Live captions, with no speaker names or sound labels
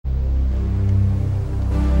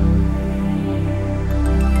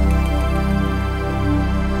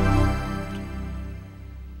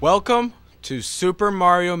Welcome to Super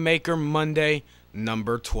Mario Maker Monday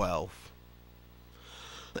number 12.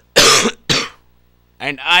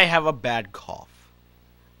 And I have a bad cough.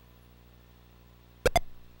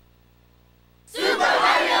 Super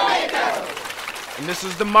Mario Maker! And this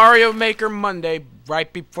is the Mario Maker Monday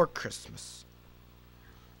right before Christmas.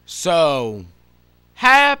 So,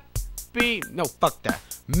 no, fuck that.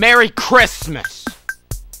 Merry Christmas!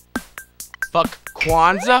 Fuck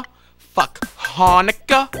Kwanzaa. Fuck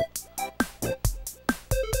Hanukkah.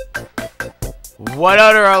 What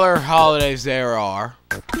other holidays there are,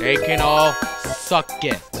 they can all suck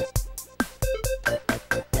it.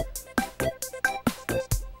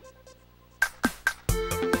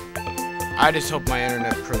 I just hope my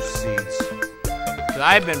internet proceeds. Cause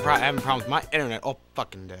I've been having problems with my internet all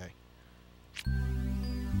fucking day.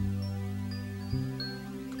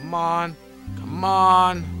 Come on. Come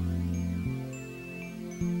on.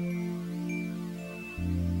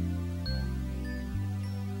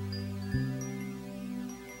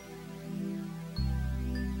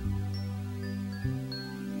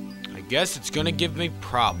 I guess it's gonna give me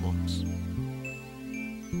problems.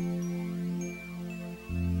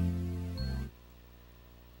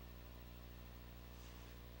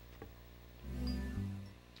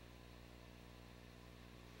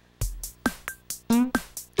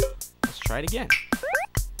 Let's try it again.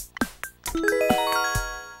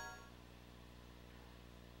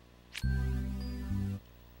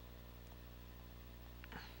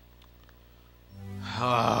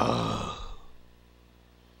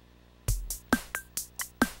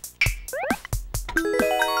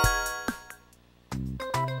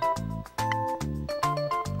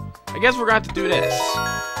 I guess we're going to have to do this.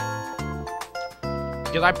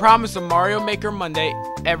 Because I promise a Mario Maker Monday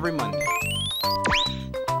every Monday.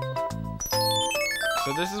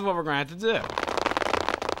 So this is what we're going to have to do.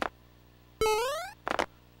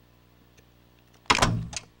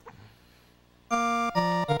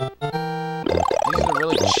 These are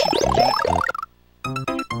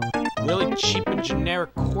really cheap and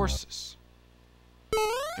generic courses.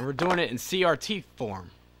 And we're doing it in CRT form.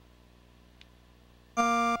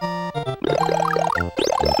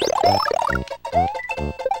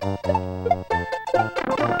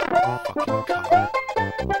 Fucking cock.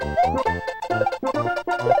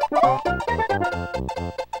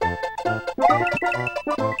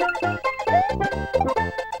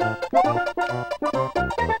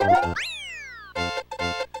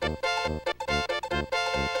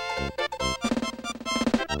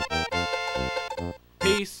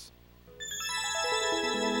 Peace.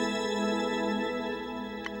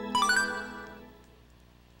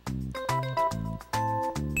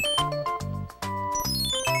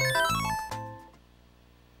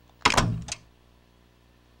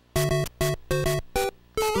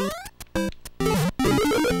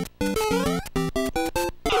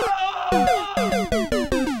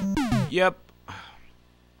 Yep.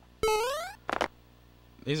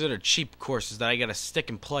 These are the cheap courses that I gotta stick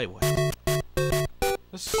and play with.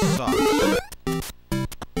 This sucks.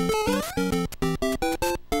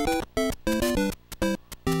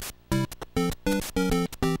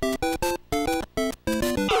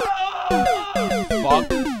 Fuck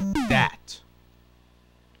that.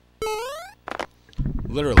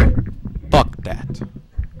 Literally, fuck that.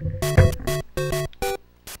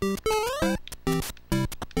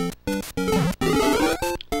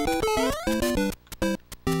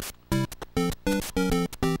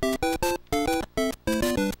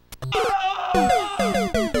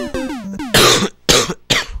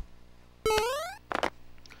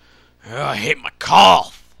 I hate my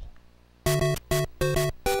cough. God.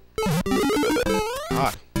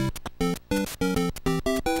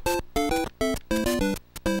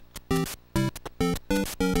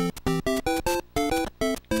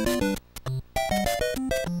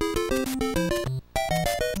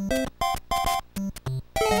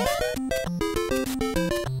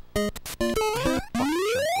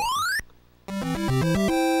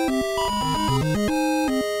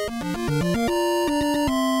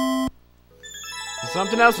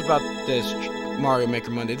 Something else about this Mario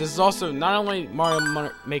Maker Monday. This is also not only Mario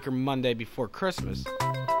Maker Monday before Christmas.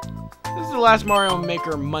 This is the last Mario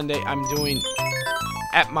Maker Monday I'm doing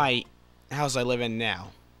at my house I live in now.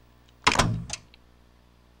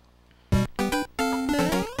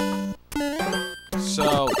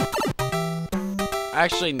 So,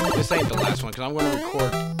 actually, this ain't the last one because I'm going to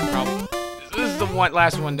record probably. This is the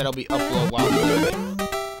last one that'll be uploaded while I'm doing it.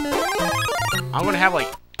 I'm going to have like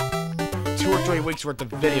 2 or 3 weeks worth of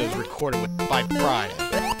videos recorded by Friday.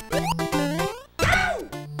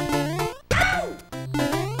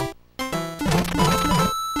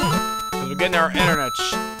 Because we're getting our internet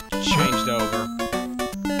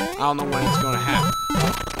don't know when it's gonna happen.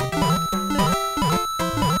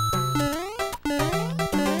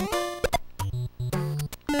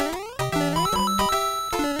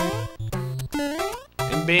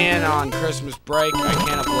 And being on Christmas break, I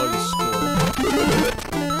can't upload to school.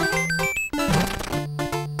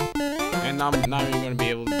 And I'm not even gonna be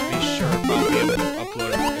able to be sure if I'll be able to upload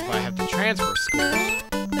it if I have to transfer schools.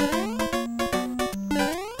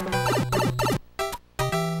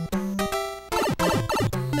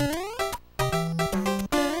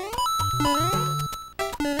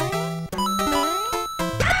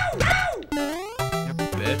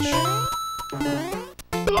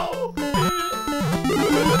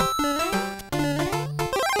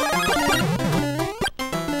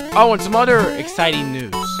 Oh, and some other exciting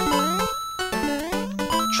news.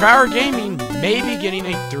 TrowerGaming may be getting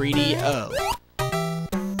a 3DO.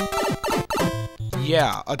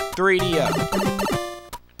 Yeah, a 3DO.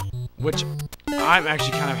 Which I'm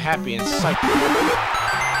actually kind of happy and psyched about.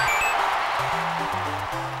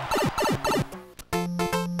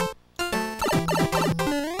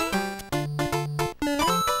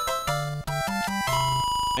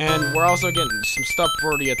 And we're also getting some stuff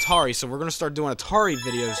for the Atari, so we're going to start doing Atari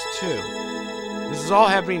videos too. This is all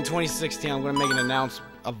happening in 2016. I'm going to make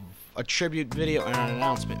a tribute video and an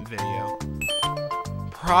announcement video.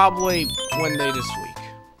 Probably one day this week.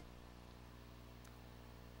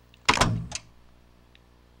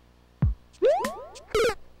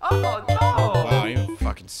 Oh no! Oh, wow, you can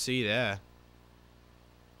fucking see that.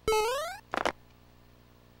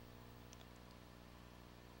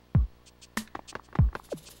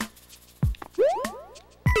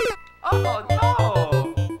 Oh no!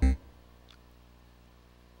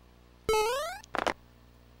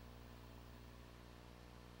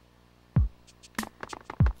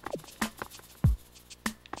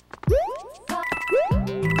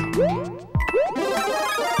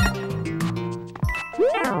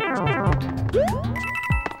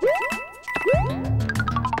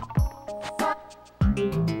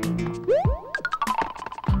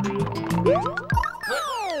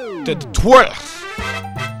 The twirls.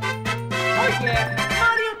 Oh yeah,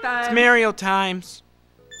 Mario time! It's Mario times.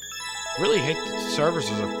 Really hate that servers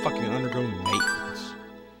are fucking undergoing maintenance.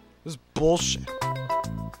 This is bullshit. I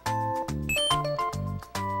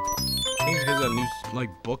think it's because of that new like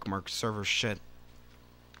bookmark server shit.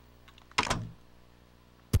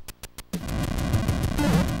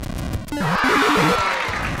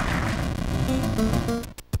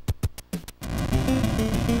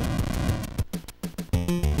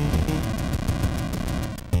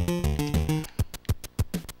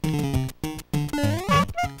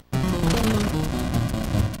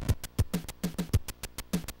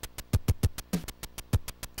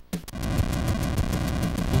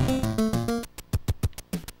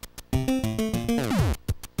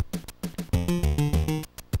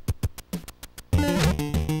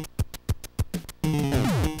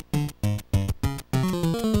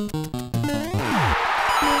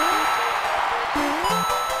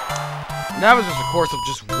 That was just a course of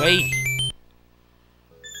just waiting.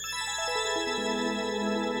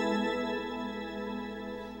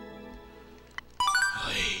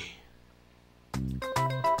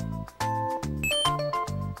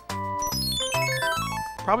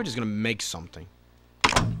 Probably just gonna make something.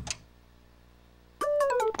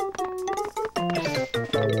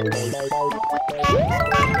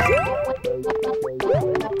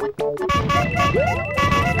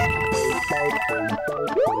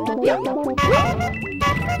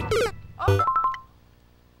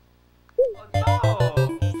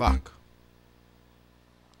 Fuck.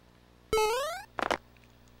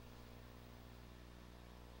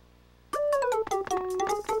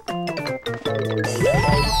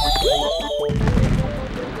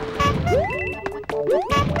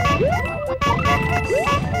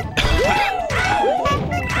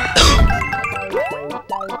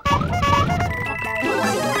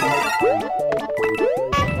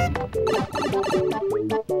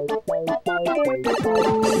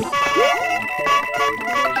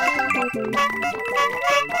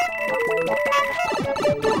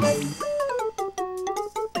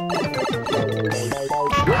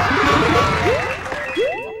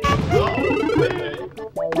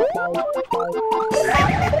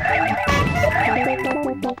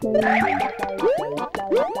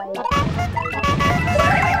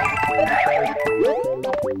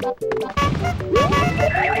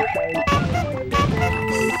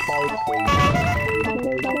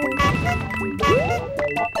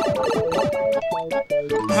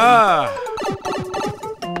 Ah.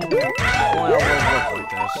 Well, it won't work like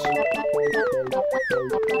this.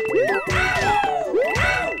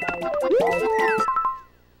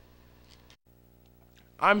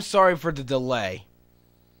 I'm sorry for the delay.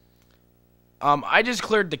 I just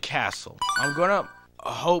cleared the castle. I'm gonna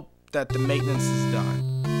hope that the maintenance is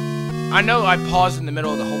done. I know I paused in the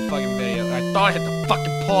middle of the whole fucking video. And I thought I hit the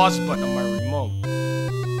fucking pause button on my remote.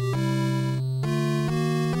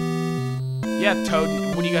 Yeah,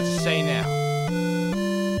 Toad, what do you got to say now?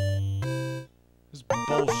 This is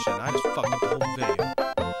bullshit. I just fucked up the whole video.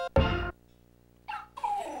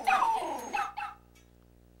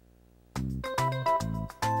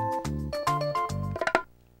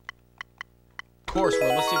 Of course,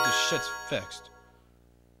 well, let's see if this shit's fixed.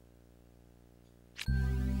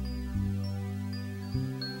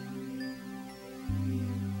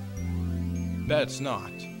 Bet it's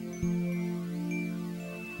not.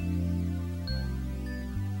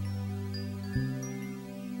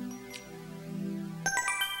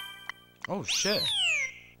 Oh shit.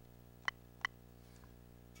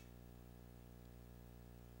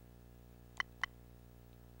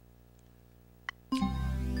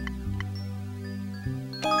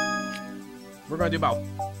 We're gonna do about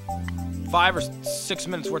 5 or 6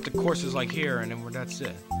 minutes worth of courses like here, and then that's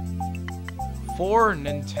it. For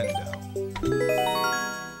Nintendo.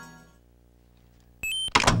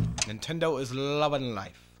 Nintendo is loving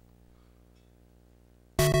life.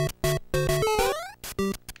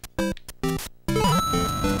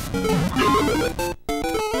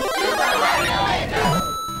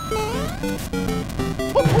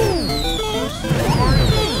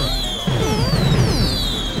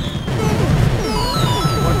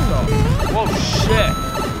 Whoa, shit!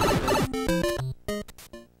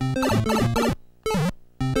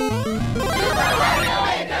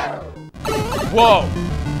 Whoa!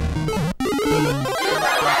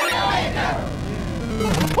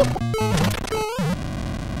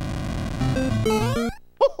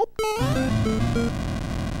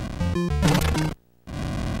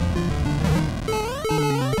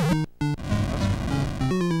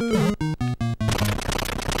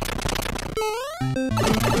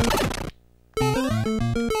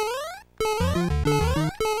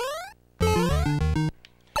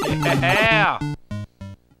 Yeah!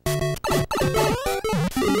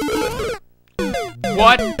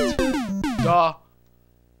 What the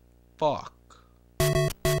fuck?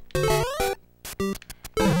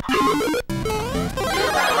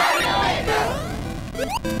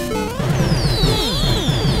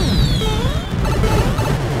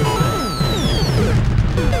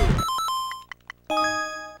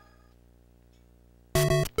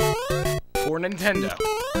 For Nintendo.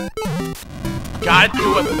 Gotta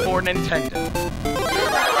do it for Nintendo.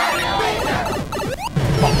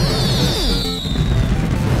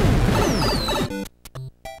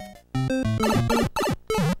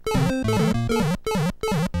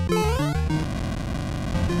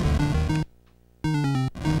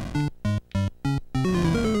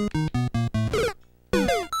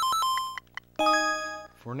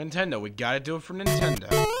 For Nintendo, we gotta do it for Nintendo.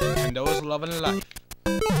 Nintendo is loving life.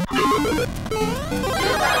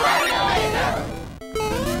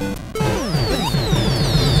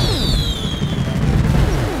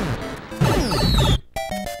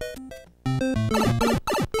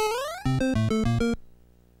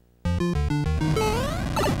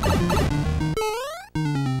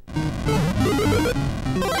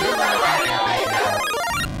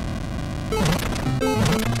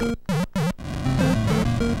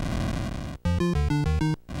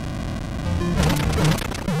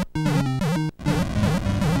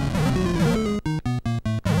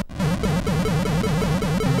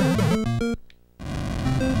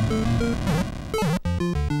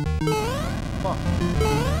 Fuck.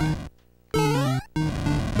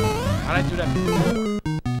 How'd I do that before?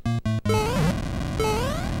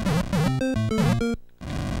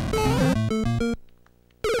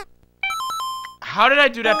 How did I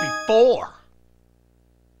do that before?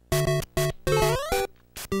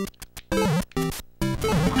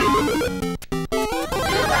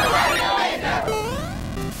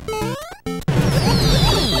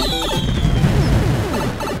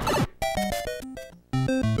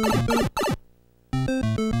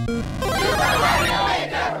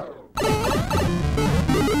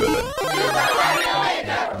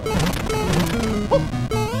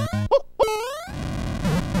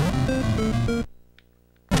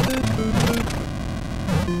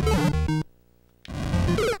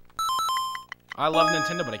 I love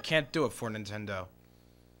Nintendo, but I can't do it for Nintendo.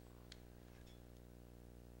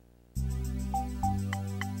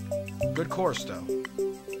 Good course, though.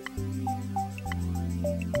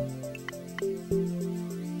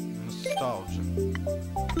 Nostalgia.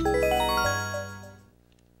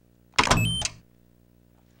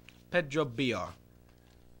 Pedro BR.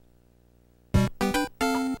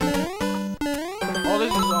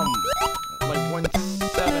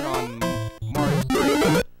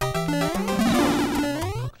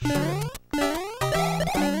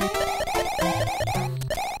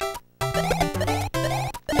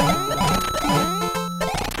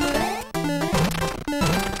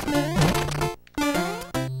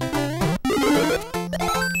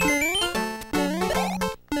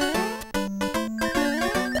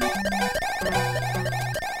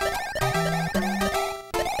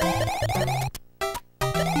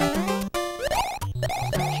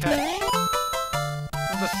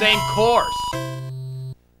 same course.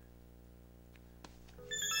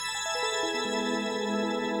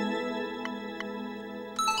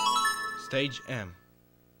 Stage M.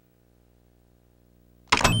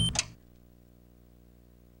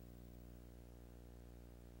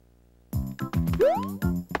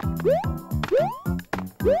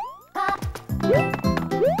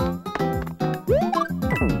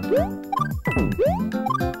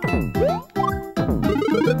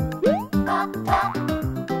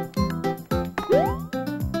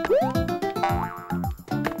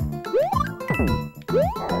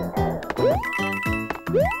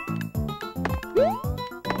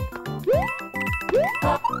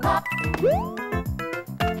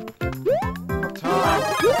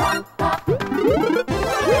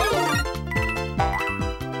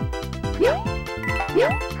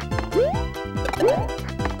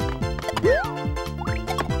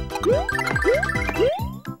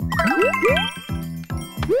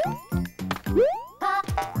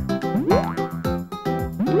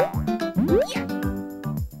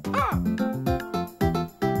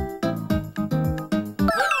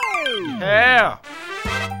 Yeah!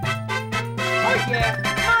 Oh yeah,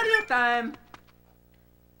 Mario time!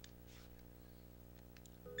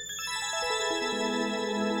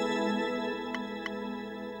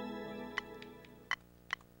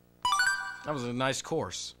 That was a nice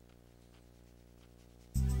course.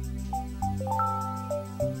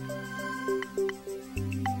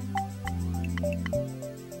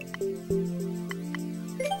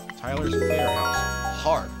 Tyler's Warehouse.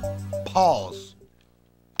 Hard. Pause.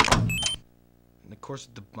 And of course,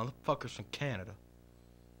 the motherfuckers from Canada.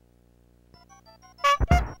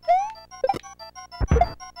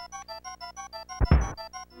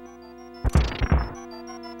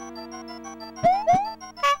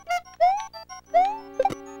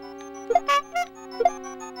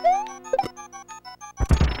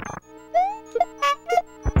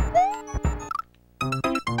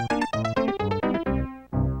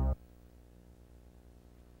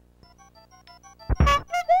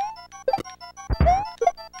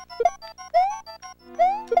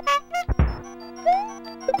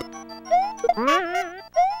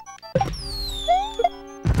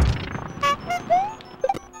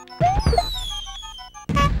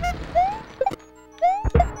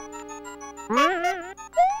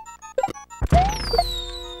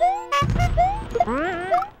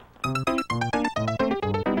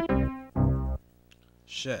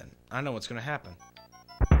 Shit, I know what's gonna happen.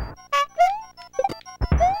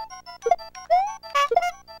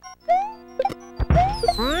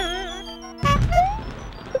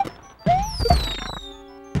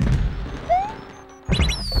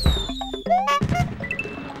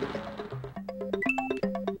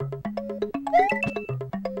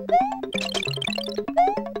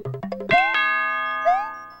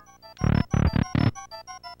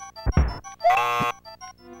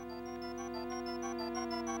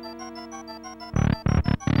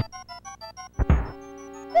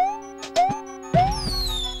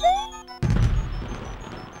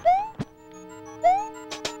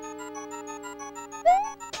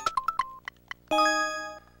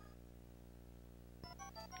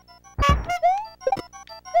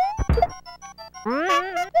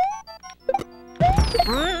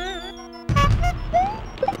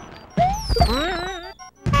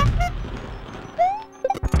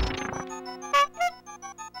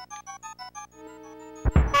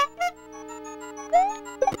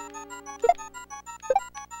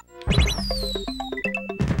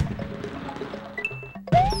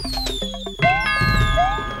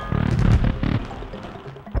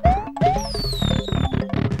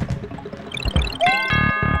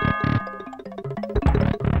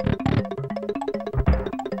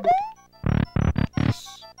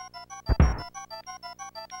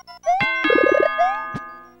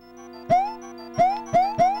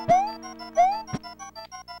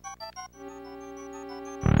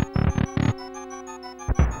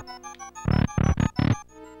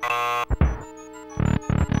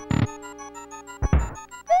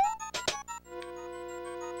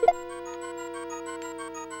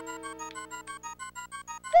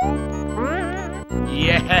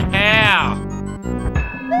 Yeah!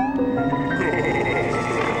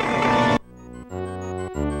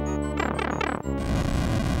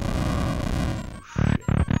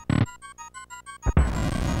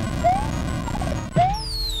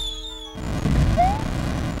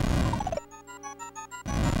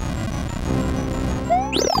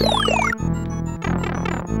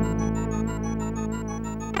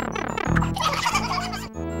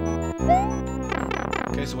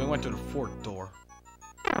 Okay, so we went to the fourth door.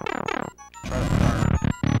 Try the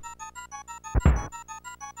third.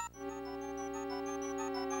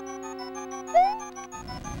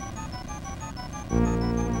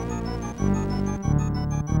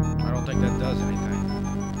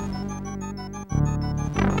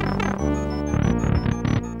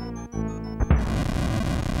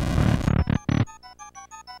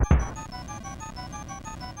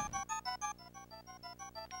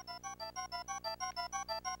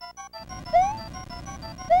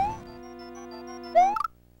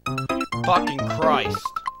 fucking Christ.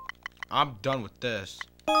 I'm done with this.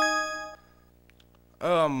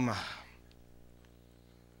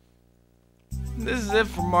 This is it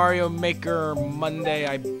for Mario Maker Monday,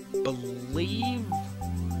 I believe.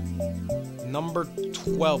 Number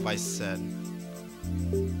 12, I said.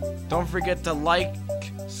 Don't forget to like,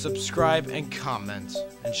 subscribe, and comment,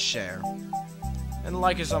 and share. And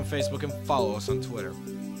like us on Facebook and follow us on Twitter.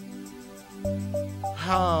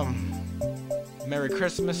 Merry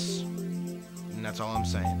Christmas. And that's all I'm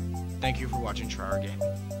saying. Thank you for watching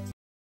TrowerGaming.